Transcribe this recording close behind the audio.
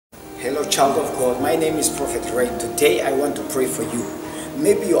Hello, child of God. My name is Prophet Ray. Today I want to pray for you.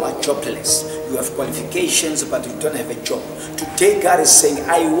 Maybe you are jobless. You have qualifications, but you don't have a job. Today God is saying,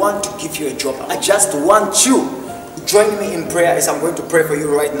 I want to give you a job. I just want you. Join me in prayer as I'm going to pray for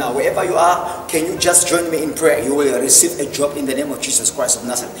you right now. Wherever you are, can you just join me in prayer? You will receive a job in the name of Jesus Christ of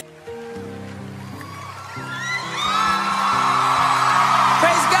Nazareth.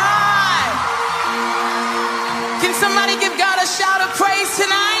 Praise God. Can somebody give God a shout of praise tonight?